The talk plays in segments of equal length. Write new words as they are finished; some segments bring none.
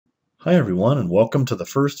Hi everyone, and welcome to the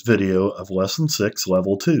first video of Lesson 6,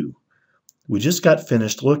 Level 2. We just got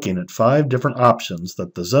finished looking at 5 different options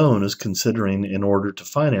that the zone is considering in order to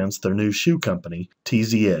finance their new shoe company,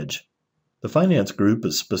 TZ Edge. The finance group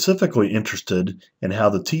is specifically interested in how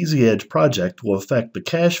the TZ Edge project will affect the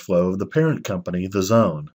cash flow of the parent company, the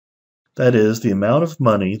zone. That is, the amount of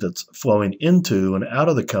money that's flowing into and out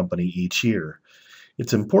of the company each year.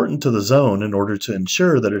 It's important to the zone in order to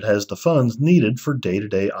ensure that it has the funds needed for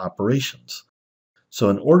day-to-day operations. So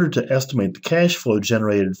in order to estimate the cash flow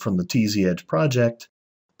generated from the TZ Edge project,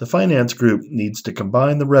 the finance group needs to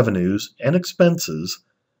combine the revenues and expenses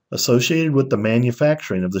associated with the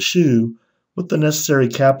manufacturing of the shoe with the necessary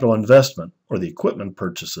capital investment or the equipment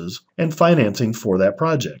purchases and financing for that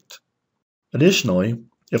project. Additionally,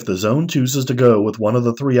 if the zone chooses to go with one of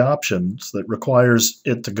the 3 options that requires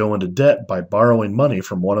it to go into debt by borrowing money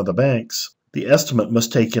from one of the banks, the estimate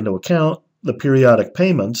must take into account the periodic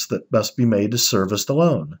payments that must be made to service the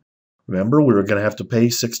loan. Remember, we were going to have to pay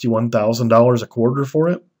 $61,000 a quarter for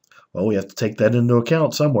it? Well, we have to take that into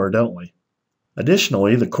account somewhere, don't we?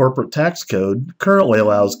 Additionally, the corporate tax code currently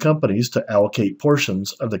allows companies to allocate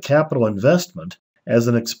portions of the capital investment as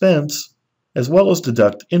an expense as well as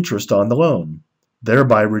deduct interest on the loan,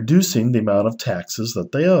 thereby reducing the amount of taxes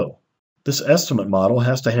that they owe. This estimate model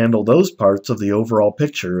has to handle those parts of the overall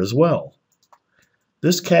picture as well.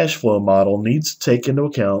 This cash flow model needs to take into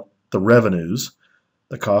account the revenues,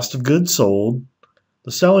 the cost of goods sold,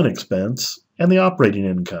 the selling expense, and the operating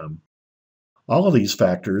income. All of these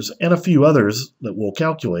factors, and a few others that we'll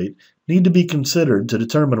calculate, need to be considered to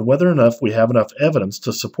determine whether or not we have enough evidence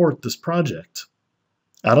to support this project.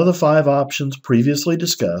 Out of the 5 options previously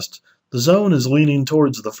discussed, the zone is leaning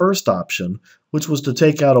towards the first option, which was to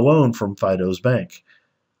take out a loan from Fido's bank.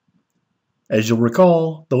 As you'll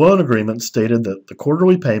recall, the loan agreement stated that the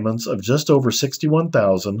quarterly payments of just over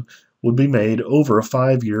 $61,000 would be made over a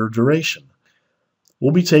 5-year duration.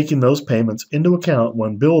 We'll be taking those payments into account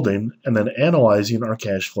when building and then analyzing our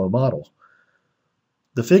cash flow model.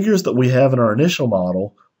 The figures that we have in our initial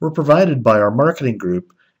model were provided by our marketing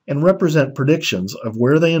group and represent predictions of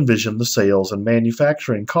where they envision the sales and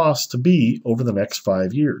manufacturing costs to be over the next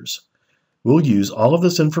 5 years. We'll use all of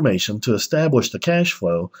this information to establish the cash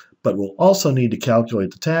flow, but we'll also need to calculate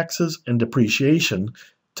the taxes and depreciation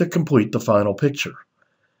to complete the final picture.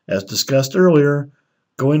 As discussed earlier,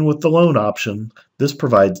 going with the loan option, this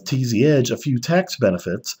provides TZ Edge a few tax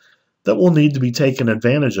benefits that will need to be taken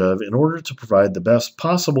advantage of in order to provide the best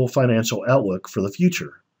possible financial outlook for the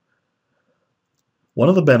future. One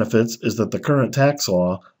of the benefits is that the current tax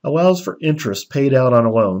law allows for interest paid out on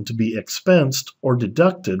a loan to be expensed or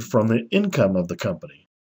deducted from the income of the company.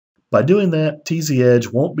 By doing that, TZ Edge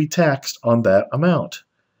won't be taxed on that amount.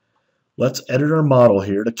 Let's edit our model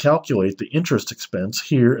here to calculate the interest expense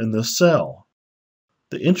here in this cell.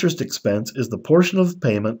 The interest expense is the portion of the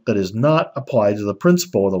payment that is not applied to the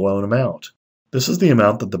principal of the loan amount. This is the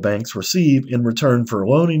amount that the banks receive in return for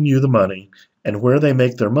loaning you the money and where they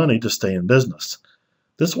make their money to stay in business.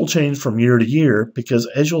 This will change from year to year because,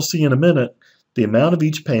 as you'll see in a minute, the amount of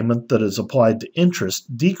each payment that is applied to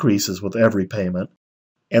interest decreases with every payment,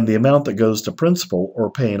 and the amount that goes to principal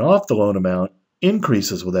or paying off the loan amount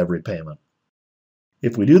increases with every payment.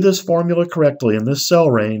 If we do this formula correctly in this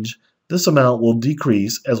cell range, this amount will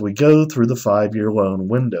decrease as we go through the 5-year loan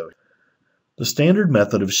window. The standard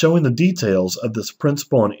method of showing the details of this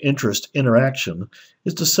principal and interest interaction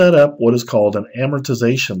is to set up what is called an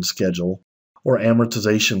amortization schedule or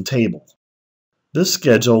amortization table. This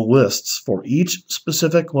schedule lists for each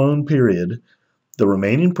specific loan period the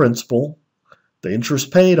remaining principal, the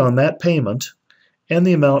interest paid on that payment, and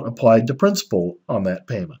the amount applied to principal on that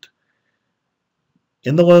payment.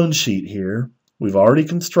 In the loan sheet here, we've already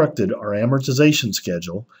constructed our amortization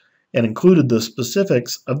schedule and included the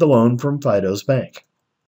specifics of the loan from Fido's bank.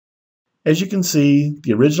 As you can see,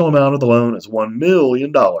 the original amount of the loan is $1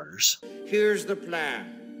 million. Here's the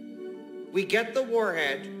plan. We get the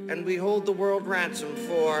warhead and we hold the world ransom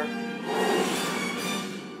for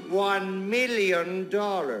 $1 million.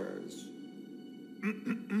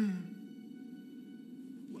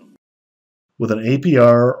 With an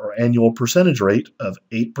APR or annual percentage rate of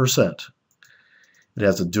 8%. It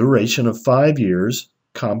has a duration of 5 years,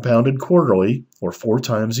 compounded quarterly or 4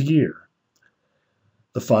 times a year.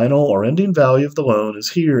 The final or ending value of the loan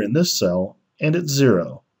is here in this cell, and it's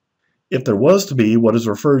 0. If there was to be what is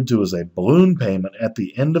referred to as a balloon payment at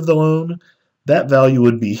the end of the loan, that value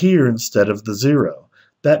would be here instead of the 0.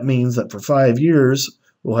 That means that for 5 years,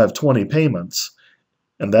 we'll have 20 payments,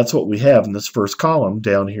 and that's what we have in this first column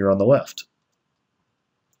down here on the left.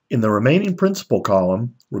 In the remaining principal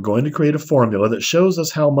column, we're going to create a formula that shows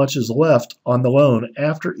us how much is left on the loan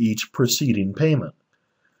after each preceding payment.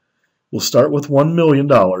 We'll start with $1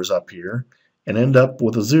 million up here and end up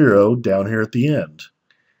with a 0 down here at the end.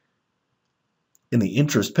 In the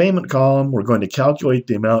interest payment column, we're going to calculate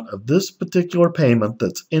the amount of this particular payment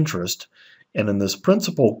that's interest, and in this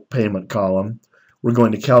principal payment column, we're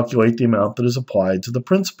going to calculate the amount that is applied to the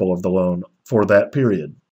principal of the loan for that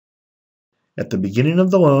period. At the beginning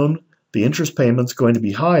of the loan, the interest payment's going to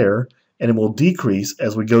be higher, and it will decrease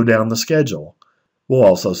as we go down the schedule. We'll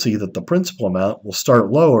also see that the principal amount will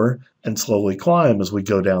start lower and slowly climb as we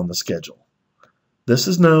go down the schedule. This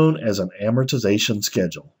is known as an amortization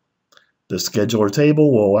schedule. This scheduler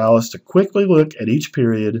table will allow us to quickly look at each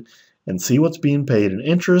period and see what's being paid in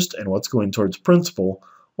interest and what's going towards principal,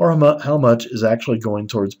 or how much is actually going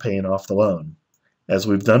towards paying off the loan. As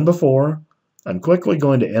we've done before, I'm quickly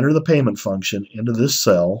going to enter the payment function into this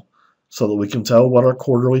cell so that we can tell what our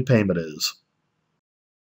quarterly payment is.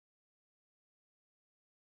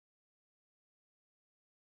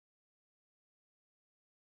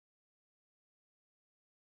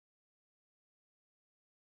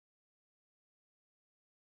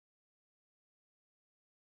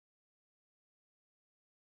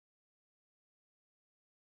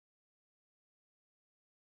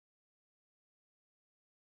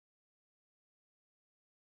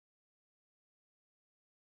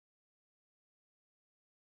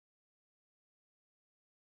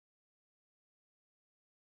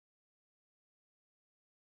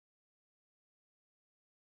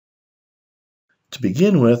 To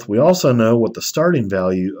begin with, we also know what the starting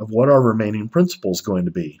value of what our remaining principal is going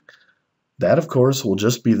to be. That, of course, will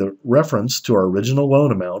just be the reference to our original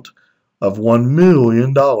loan amount of $1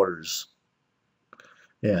 million.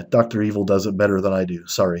 Yeah, Dr. Evil does it better than I do,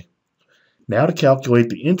 sorry. Now to calculate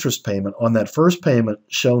the interest payment on that first payment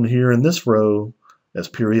shown here in this row as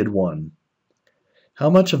period 1. How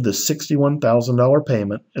much of this $61,000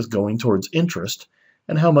 payment is going towards interest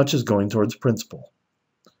and how much is going towards principal?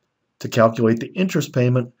 To calculate the interest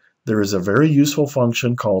payment, there is a very useful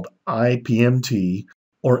function called IPMT,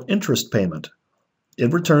 or interest payment.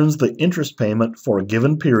 It returns the interest payment for a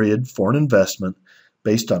given period for an investment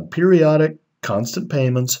based on periodic, constant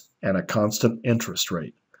payments and a constant interest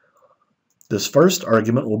rate. This first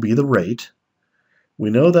argument will be the rate. We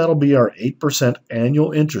know that'll be our 8%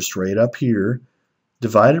 annual interest rate up here,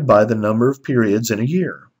 divided by the number of periods in a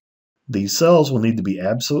year. These cells will need to be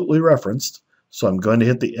absolutely referenced, so I'm going to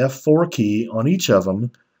hit the F4 key on each of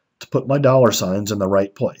them to put my dollar signs in the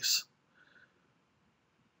right place.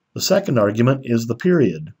 The second argument is the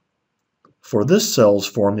period. For this cell's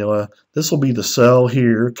formula, this will be the cell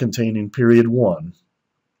here containing period 1.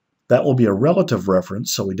 That will be a relative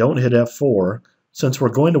reference, so we don't hit F4, since we're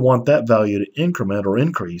going to want that value to increment or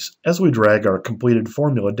increase as we drag our completed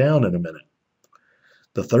formula down in a minute.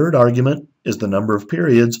 The third argument is the number of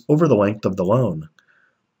periods over the length of the loan.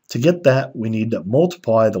 To get that, we need to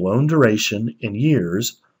multiply the loan duration in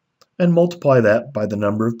years and multiply that by the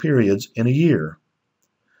number of periods in a year.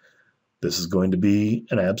 This is going to be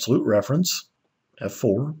an absolute reference,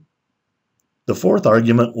 F4. The fourth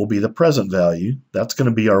argument will be the present value. That's going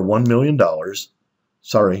to be our $1 million.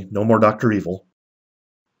 Sorry, no more Dr. Evil.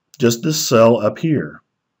 Just this cell up here.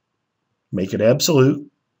 Make it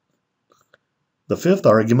absolute. The fifth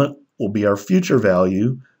argument will be our future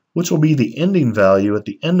value, which will be the ending value at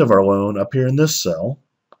the end of our loan up here in this cell.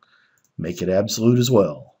 Make it absolute as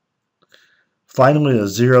well. Finally, a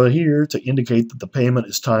 0 here to indicate that the payment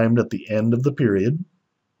is timed at the end of the period.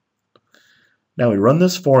 Now we run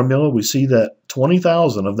this formula, we see that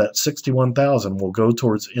 20,000 of that 61,000 will go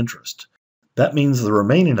towards interest. That means the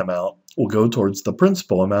remaining amount will go towards the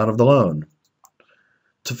principal amount of the loan.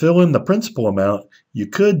 To fill in the principal amount, you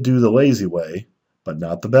could do the lazy way, but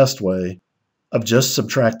not the best way, of just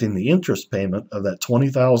subtracting the interest payment of that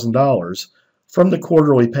 $20,000 from the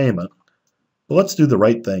quarterly payment. But let's do the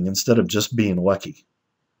right thing instead of just being lucky.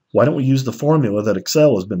 Why don't we use the formula that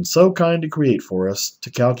Excel has been so kind to create for us to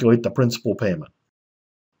calculate the principal payment?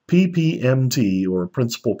 PPMT, or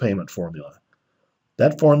principal payment formula.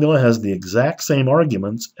 That formula has the exact same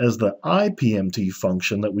arguments as the IPMT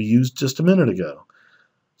function that we used just a minute ago.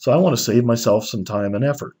 So I want to save myself some time and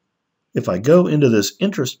effort. If I go into this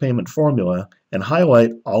interest payment formula and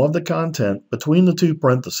highlight all of the content between the two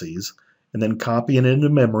parentheses, and then copy it into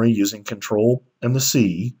memory using Control and the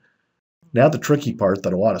C, now the tricky part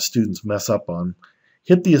that a lot of students mess up on,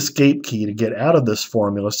 hit the Escape key to get out of this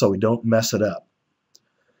formula so we don't mess it up.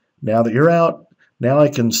 Now that you're out, now I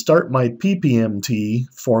can start my PPMT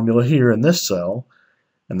formula here in this cell,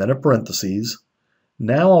 and then a parentheses.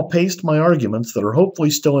 Now I'll paste my arguments that are hopefully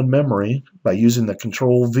still in memory by using the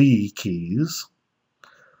Control-V keys.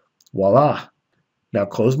 Voila! Now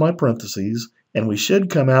close my parentheses, and we should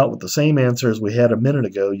come out with the same answer as we had a minute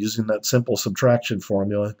ago using that simple subtraction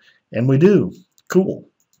formula, and we do. Cool.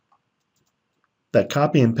 That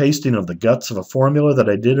copy and pasting of the guts of a formula that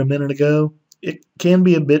I did a minute ago, it can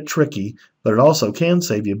be a bit tricky, but it also can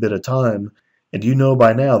save you a bit of time, and you know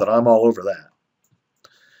by now that I'm all over that.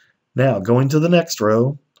 Now, going to the next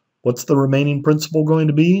row, what's the remaining principal going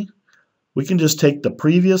to be? We can just take the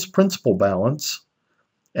previous principal balance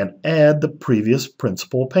and add the previous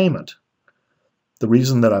principal payment. The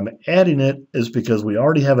reason that I'm adding it is because we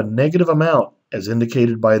already have a negative amount as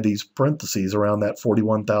indicated by these parentheses around that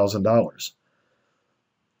 $41,000.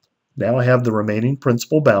 Now I have the remaining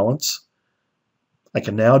principal balance. I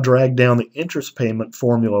can now drag down the interest payment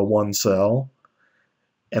formula one cell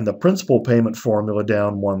and the principal payment formula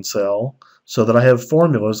down one cell so that I have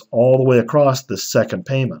formulas all the way across this second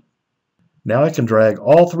payment. Now I can drag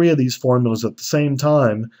all three of these formulas at the same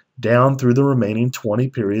time down through the remaining 20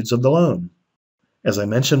 periods of the loan. As I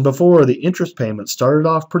mentioned before, the interest payment started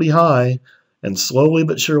off pretty high and slowly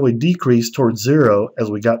but surely decreased towards zero as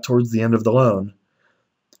we got towards the end of the loan.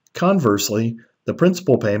 Conversely, the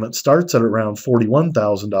principal payment starts at around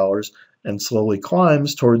 $41,000 and slowly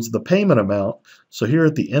climbs towards the payment amount, so here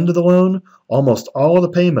at the end of the loan, almost all of the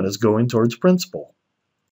payment is going towards principal.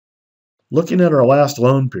 Looking at our last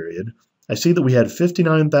loan period, I see that we had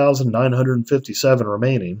 $59,957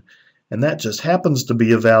 remaining, and that just happens to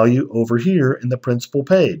be a value over here in the principal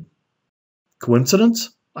paid.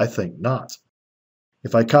 Coincidence? I think not.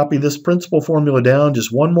 If I copy this principal formula down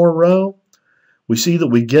just one more row, we see that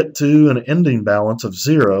we get to an ending balance of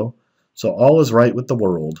zero, so all is right with the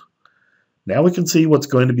world. Now we can see what's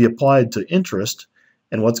going to be applied to interest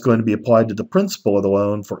and what's going to be applied to the principal of the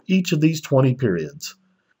loan for each of these 20 periods.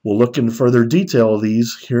 We'll look in further detail of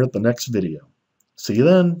these here at the next video. See you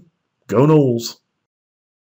then. Go Noles!